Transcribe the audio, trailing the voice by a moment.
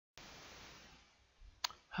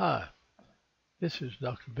Hi, this is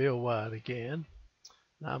Dr. Bill White again.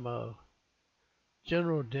 I'm a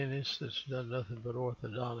general dentist that's done nothing but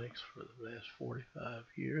orthodontics for the last 45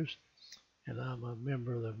 years, and I'm a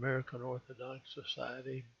member of the American Orthodontic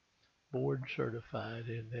Society, board certified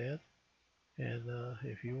in that. And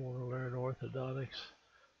if you want to learn orthodontics,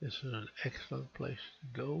 this is an excellent place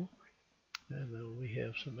to go. And we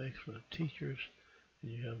have some excellent teachers,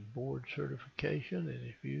 and you have board certification, and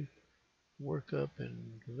if you work up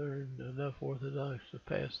and learn enough orthodontics to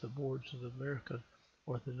pass the boards of the American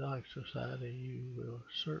Orthodontic Society, you will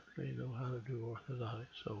certainly know how to do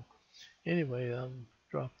orthodontics. So anyway,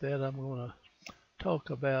 drop that. I'm going to talk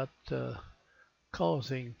about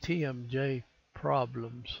causing TMJ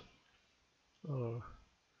problems uh,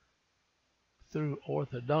 through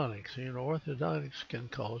orthodontics. You know, orthodontics can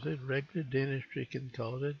cause it, regular dentistry can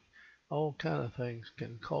cause it, all kind of things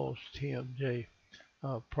can cause TMJ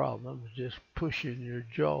problems. Just pushing your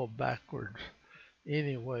jaw backwards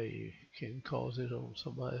anyway can cause it on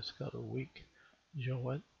somebody that's got a weak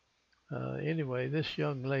joint. Anyway, this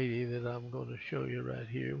young lady that I'm going to show you right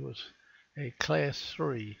here was a class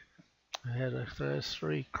 3. I had a class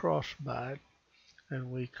 3 crossbite,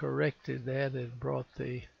 and we corrected that and brought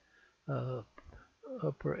the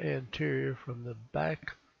upper anterior from the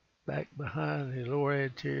back behind the lower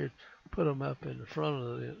anterior, put them up in the front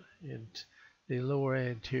of the lower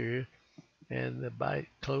anterior, and the bite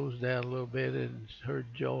closed down a little bit, and her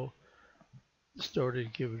jaw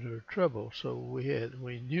started giving her trouble. So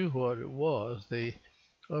we knew what it was. The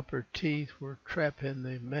upper teeth were trapping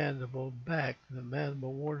the mandible back. The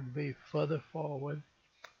mandible wanted to be further forward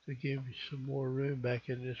to give you some more room back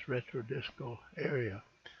in this retrodiscal area.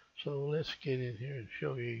 So let's get in here and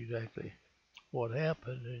show you exactly what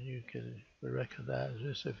happened, and you can recognize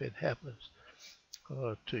this if it happens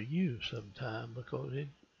to you sometime, because it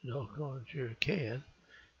doggone sure can.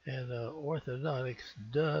 And orthodontics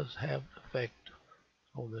does have an effect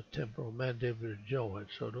on the temporal mandibular joint,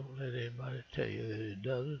 so don't let anybody tell you that it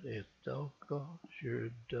doesn't. It doggone sure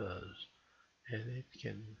does, and it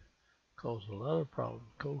can cause a lot of problems.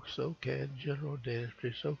 So can general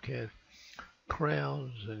dentistry, so can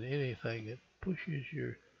crowns, and anything that pushes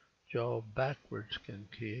your jaw backwards can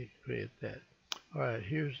create that. All right,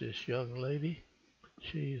 here's this young lady.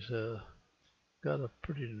 She's got a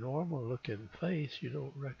pretty normal looking face. You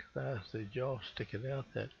don't recognize the jaw sticking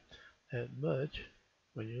out that much.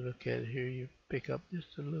 When you look at it here, you pick up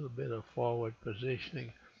just a little bit of forward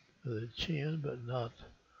positioning of the chin, but not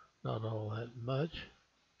all that much.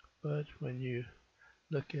 But when you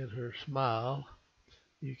look at her smile,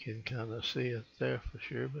 you can kind of see it there for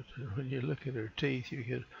sure. But when you look at her teeth, you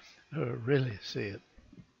can really see it.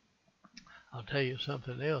 I'll tell you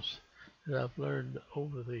something else that I've learned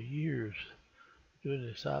over the years doing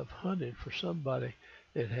this. I've hunted for somebody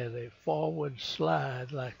that had a forward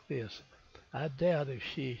slide like this. I doubt if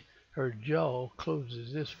her jaw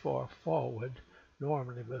closes this far forward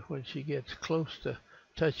normally, but when she gets close to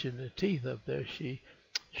touching the teeth up there, she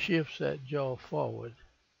shifts that jaw forward.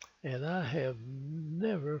 And I have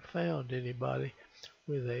never found anybody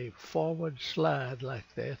with a forward slide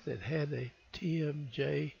like that had a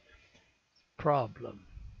TMJ problem.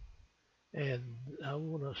 And I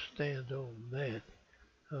want to stand on that.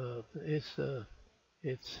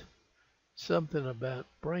 It's something about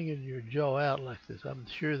bringing your jaw out like this. I'm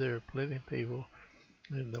sure there are plenty of people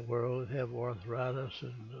in the world that have arthritis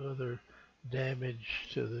and other damage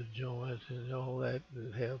to the joint and all that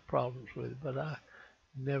have problems with it, but I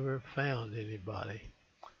never found anybody.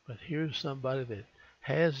 But here's somebody that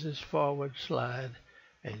has this forward slide,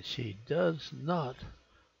 and she does not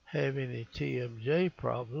have any TMJ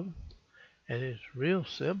problem, and it's real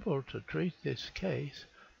simple to treat this case.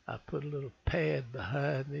 I put a little pad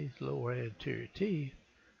behind these lower anterior teeth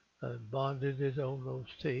and bonded it on those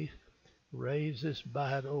teeth. Raise this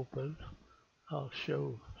bite open. I'll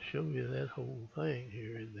show you that whole thing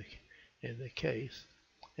here in the case.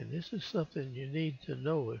 And this is something you need to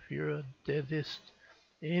know if you're a dentist,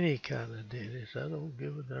 any kind of dentist. I don't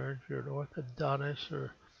give a darn if you're an orthodontist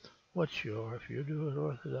or what you are. If you're doing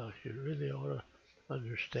orthodontics, you really ought to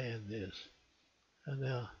understand this. And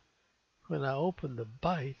now, when I open the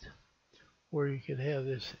bite, where you can have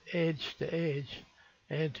this edge-to-edge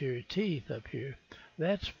anterior teeth up here,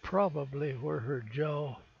 that's probably where her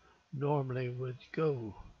jaw normally would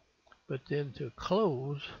go. But then to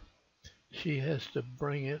close, she has to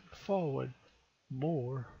bring it forward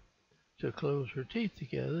more to close her teeth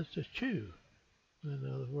together to chew. In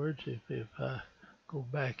other words, if I go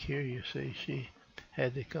back here, you see she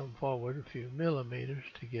had to come forward a few millimeters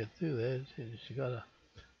to get through that, and she got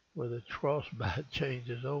where the crossbite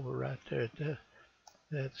changes over right there at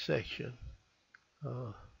that section.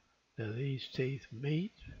 Now these teeth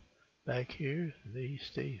meet back here.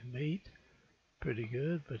 These teeth meet pretty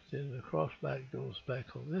good, but then the crossbite goes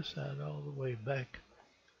back on this side all the way back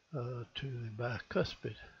to the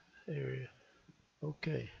bicuspid area.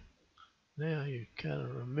 Okay, now you kind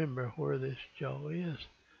of remember where this jaw is.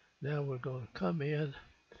 Now we're going to come in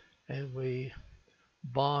and we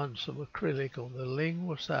bond some acrylic on the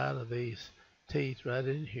lingual side of these teeth right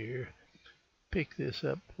in here. Pick this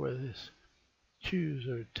up where this chews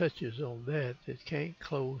or touches on that. It can't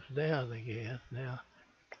close down again. Now,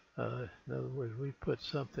 in other words, we put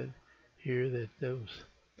something here that those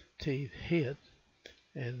teeth hit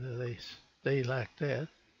and they stay like that.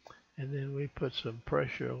 And then we put some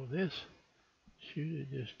pressure on this. Shoot,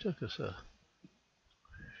 it just took us a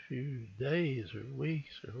few days or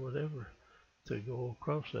weeks or whatever to go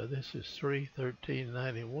across that. This is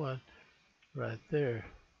 31391 right there.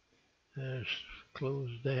 There's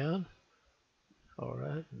closed down. All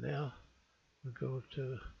right, now we go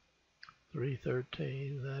to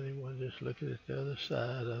 31391, just looking at the other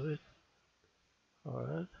side of it. All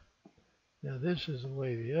right, now this is the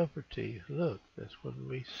way the upper teeth look. That's when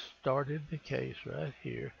we started the case right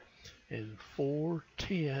here in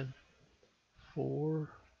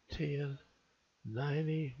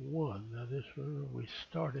 41091. Now this one, we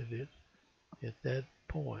started it at that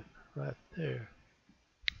point right there.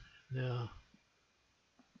 Now,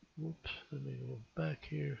 whoops, let me go back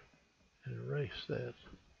here and erase that.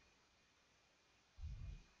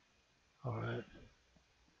 All right.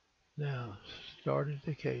 Now, started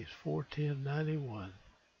the case 41091.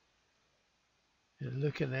 And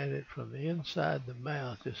looking at it from the inside the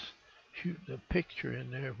mouth, just shooting a picture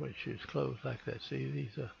in there when she's closed like that. See,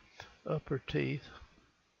 these are upper teeth.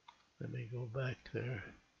 Let me go back there.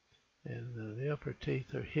 And the upper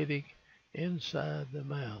teeth are hitting inside the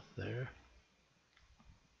mouth there.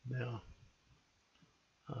 Now,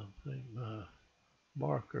 I think my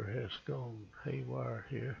marker has gone haywire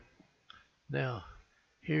here. Now,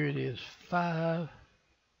 here it is 5,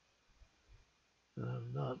 and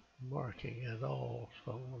I'm not marking at all,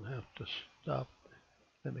 so I'm going to have to stop.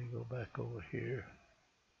 Let me go back over here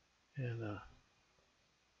and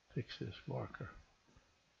fix this marker.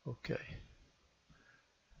 Okay.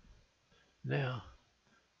 Now,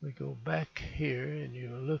 we go back here and you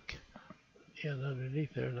look in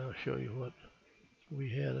underneath there, and I'll show you what we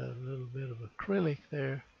had. A little bit of acrylic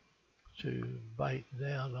there to bite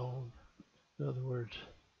down on. In other words,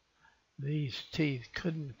 these teeth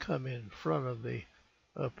couldn't come in front of the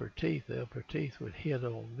upper teeth. The upper teeth would hit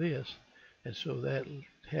on this, and so that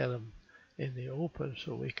had them in the open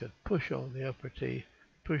so we could push on the upper teeth,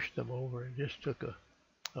 push them over, and just took a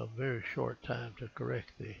very short time to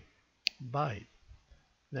correct the bite.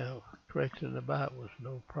 Now, correcting the bite was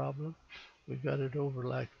no problem. We got it over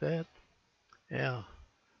like that. Now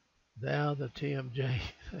the TMJ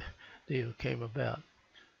deal came about.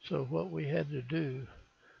 So what we had to do,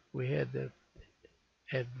 we had to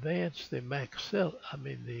advance the maxilla.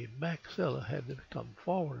 The maxilla had to come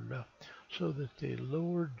forward enough so that the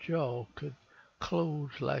lower jaw could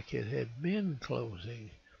close like it had been closing.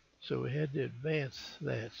 So we had to advance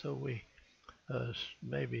that. So we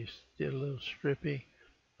maybe did a little stripping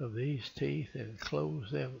of these teeth and close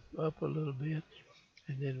them up a little bit,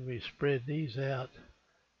 and then we spread these out,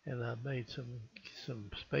 and I made some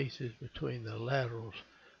spaces between the laterals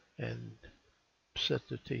and set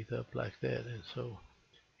the teeth up like that. And so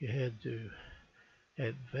you had to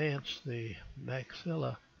advance the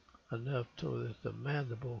maxilla enough so that the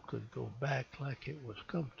mandible could go back like it was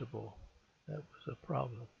comfortable. That was a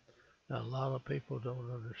problem. Now a lot of people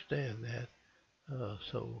don't understand that.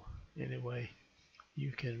 So anyway,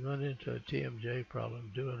 you can run into a TMJ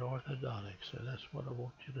problem doing orthodontics, and that's what I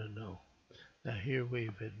want you to know. Now here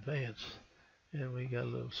we've advanced, and we got a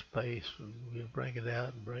little space, and we'll bring it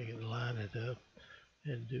out and bring it, line it up,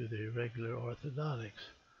 and do the regular orthodontics,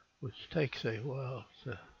 which takes a while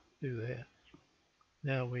to do that.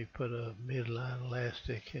 Now we put a midline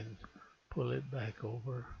elastic and pull it back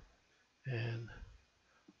over and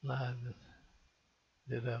line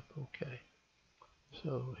it up. Okay.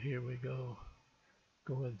 So here we go,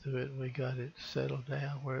 going through it. We got it settled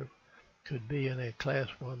down where it could be in a class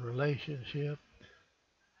 1 relationship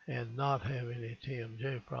and not have any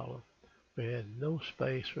TMJ problem. We had no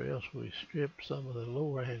space, or else we stripped some of the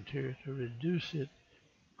lower anterior to reduce it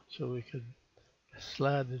so we could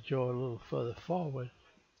slide the jaw a little further forward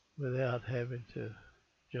without having to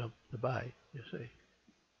jump the bite, you see.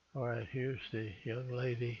 All right, here's the young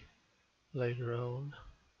lady later on,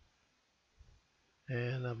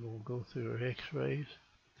 and I'm going to go through her x-rays.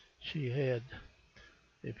 She had,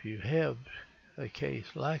 if you have a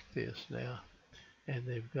case like this now, and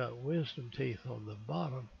they've got wisdom teeth on the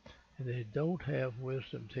bottom, and they don't have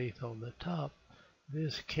wisdom teeth on the top,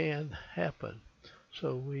 this can happen.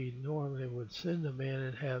 So we normally would send them in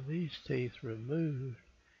and have these teeth removed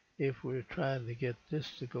if we're trying to get this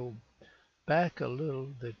to go back a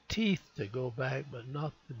little, the teeth to go back, but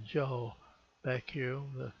not the jaw back here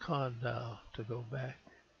on the condyle to go back.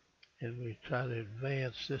 And we try to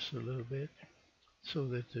advance this a little bit so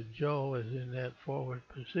that the jaw is in that forward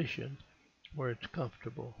position where it's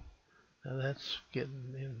comfortable. Now that's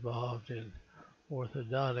getting involved in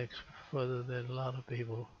orthodontics further than a lot of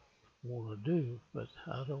people want to do, but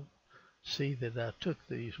I don't see that I took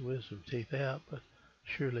these wisdom teeth out, but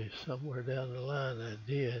surely somewhere down the line I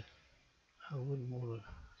did. I wouldn't want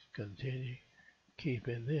to continue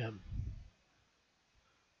keeping them.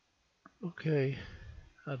 Okay,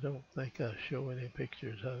 I don't think I show any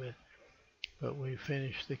pictures of it, but we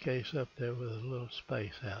finished the case up there with a little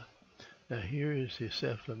space out. Now here is the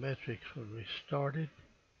cephalometrics when we started,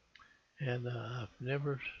 and I've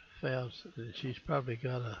never found, she's probably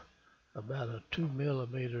got about a 2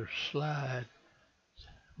 millimeter slide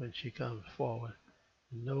when she comes forward.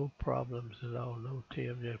 No problems at all, no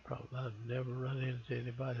TMJ problem. I've never run into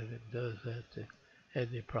anybody that does that had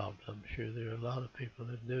any problems. I'm sure there are a lot of people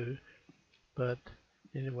that do, but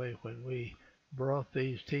anyway, when we brought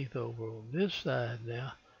these teeth over on this side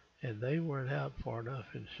now, and they weren't out far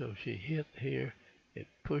enough, and so she hit here, it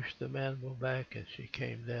pushed the mandible back, and she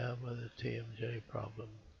came down with a TMJ problem,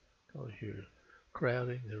 because you're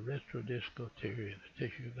crowding the retrodiscal anterior, the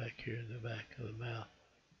tissue back here in the back of the mouth.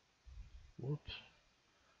 Whoops,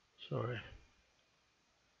 sorry.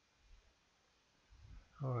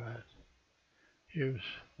 Alright,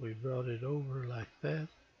 we brought it over like that,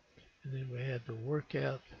 and then we had to work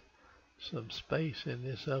out some space in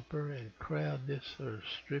this upper and crowd this or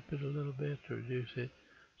strip it a little bit to reduce it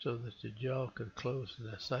so that the jaw could close in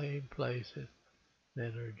the same place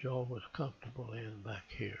that her jaw was comfortable in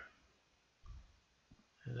back here.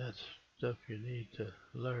 And that's stuff you need to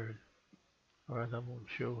learn. Alright, I'm going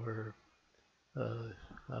to show her.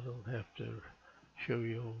 I don't have to show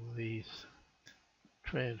you all these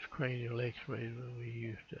transcranial x-rays, but we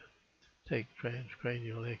used to take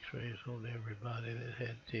transcranial x-rays on everybody that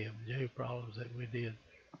had TMJ problems that we did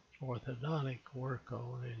orthodontic work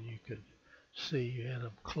on, and you could see you had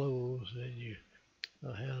them closed and you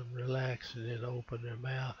had them relax and then open their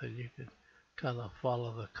mouth, and you could kind of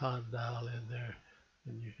follow the condyle in there,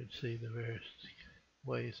 and you could see the various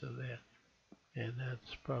ways of that. And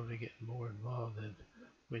that's probably getting more involved than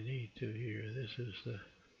we need to here. This is the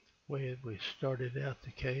way we started out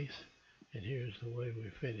the case, and here's the way we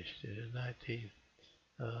finished it. In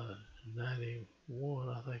 1991,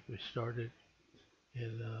 I think we started,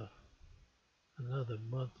 in another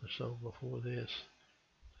month or so before this,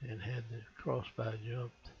 and had the crossbite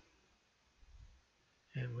jumped,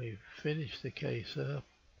 and we finished the case up,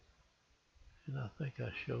 and I think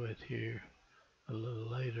I show it here a little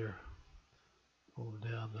later on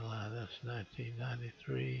down the line. That's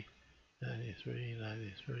 1993, 93,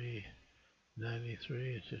 93,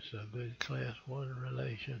 93. It's just a good class 1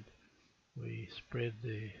 relation. We spread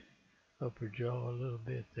the upper jaw a little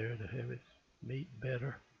bit there to have it meet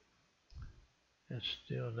better. That's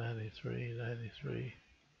still 93, 93.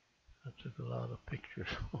 I took a lot of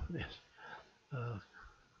pictures on this.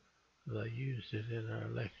 I used it in our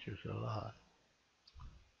lectures a lot.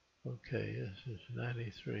 Okay, this is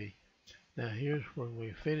 93. Now here's when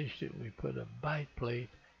we finished it. We put a bite plate,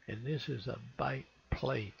 and this is a bite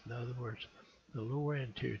plate. In other words, the lower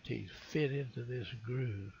anterior teeth fit into this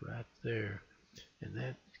groove right there, and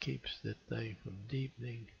that keeps the thing from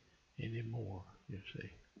deepening anymore, you see.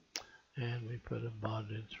 And we put a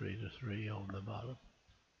bonded 3-to-3 on the bottom.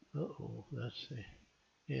 That's the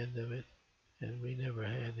end of it. And we never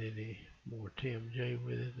had any more TMJ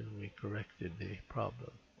with it, and we corrected the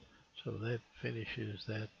problem. So that finishes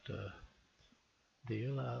that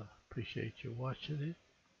deal. I appreciate you watching it,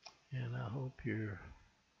 and I hope you're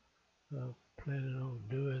planning on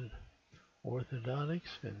doing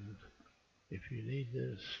orthodontics. And if you need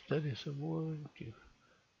to study some more, you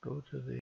go to the